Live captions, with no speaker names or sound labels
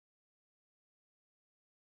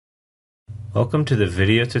Welcome to the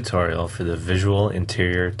video tutorial for the Visual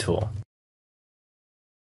Interior tool.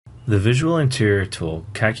 The Visual Interior tool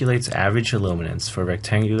calculates average illuminance for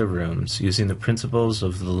rectangular rooms using the principles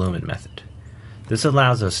of the lumen method. This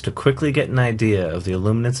allows us to quickly get an idea of the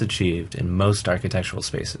illuminance achieved in most architectural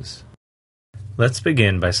spaces. Let's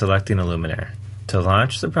begin by selecting a luminaire. To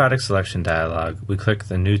launch the product selection dialog, we click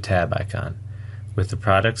the New tab icon. With the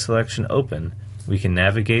product selection open, we can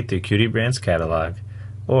navigate the Acuity Brands catalog,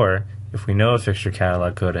 or if we know a fixture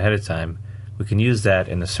catalog code ahead of time, we can use that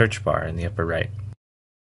in the search bar in the upper right.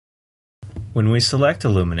 When we select a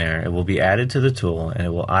luminaire, it will be added to the tool and it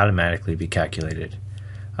will automatically be calculated.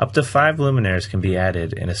 Up to 5 luminaires can be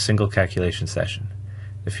added in a single calculation session.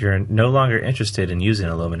 If you're no longer interested in using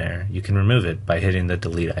a luminaire, you can remove it by hitting the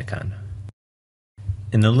delete icon.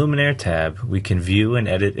 In the luminaire tab, we can view and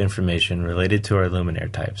edit information related to our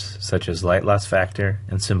luminaire types, such as light loss factor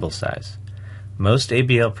and symbol size. Most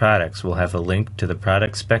ABL products will have a link to the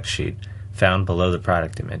product spec sheet found below the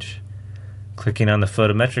product image. Clicking on the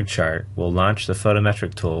photometric chart will launch the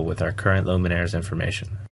photometric tool with our current luminaire's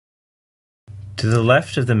information. To the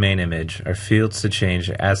left of the main image are fields to change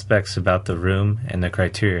aspects about the room and the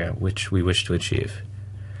criteria which we wish to achieve.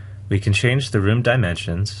 We can change the room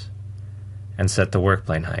dimensions and set the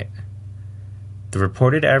workplane height. The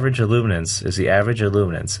reported average illuminance is the average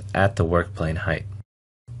illuminance at the workplane height.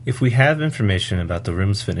 If we have information about the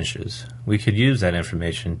room's finishes, we could use that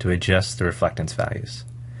information to adjust the reflectance values.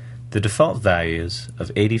 The default values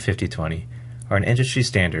of 80-50-20 are an industry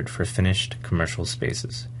standard for finished commercial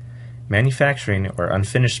spaces. Manufacturing or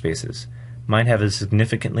unfinished spaces might have a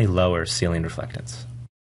significantly lower ceiling reflectance.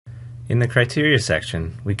 In the criteria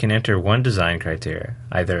section, we can enter one design criteria,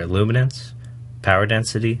 either illuminance, power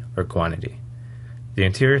density, or quantity. The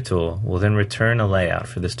interior tool will then return a layout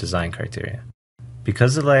for this design criteria.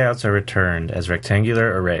 Because the layouts are returned as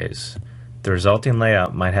rectangular arrays, the resulting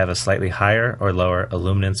layout might have a slightly higher or lower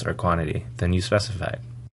illuminance or quantity than you specified.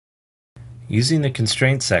 Using the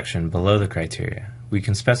constraints section below the criteria, we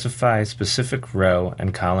can specify specific row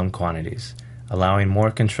and column quantities, allowing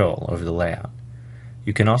more control over the layout.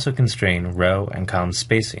 You can also constrain row and column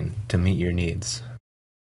spacing to meet your needs.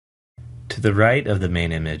 To the right of the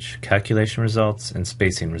main image, calculation results and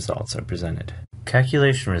spacing results are presented.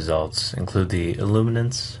 Calculation results include the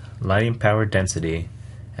illuminance, lighting power density,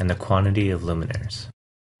 and the quantity of luminaires.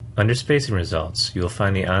 Under spacing results, you will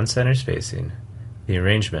find the on-center spacing, the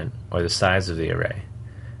arrangement or the size of the array,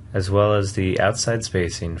 as well as the outside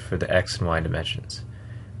spacing for the X and Y dimensions.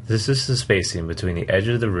 This is the spacing between the edge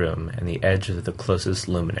of the room and the edge of the closest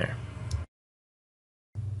luminaire.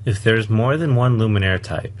 If there is more than one luminaire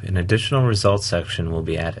type, an additional results section will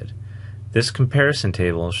be added. This comparison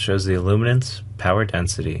table shows the illuminance, power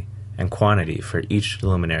density, and quantity for each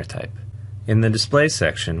luminaire type. In the display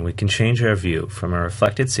section, we can change our view from a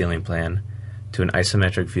reflected ceiling plan to an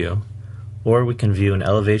isometric view, or we can view an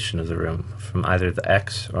elevation of the room from either the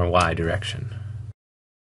X or Y direction.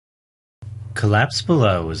 Collapsed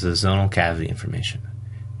below is the zonal cavity information.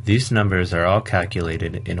 These numbers are all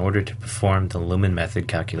calculated in order to perform the lumen method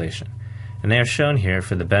calculation, and they are shown here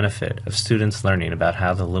for the benefit of students learning about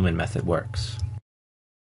how the lumen method works.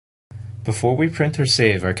 Before we print or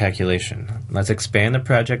save our calculation, let's expand the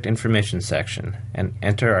project information section and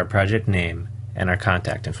enter our project name and our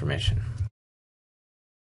contact information.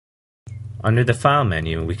 Under the File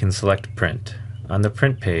menu, we can select Print. On the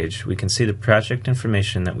Print page, we can see the project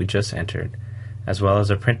information that we just entered, as well as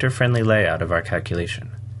a printer-friendly layout of our calculation.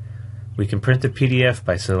 We can print the PDF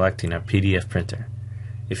by selecting our PDF printer.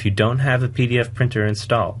 If you don't have a PDF printer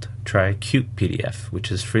installed, try Qt PDF,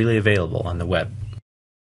 which is freely available on the web.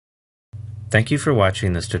 Thank you for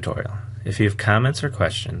watching this tutorial. If you have comments or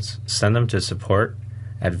questions, send them to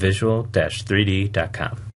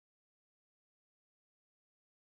support@visual-3d.com.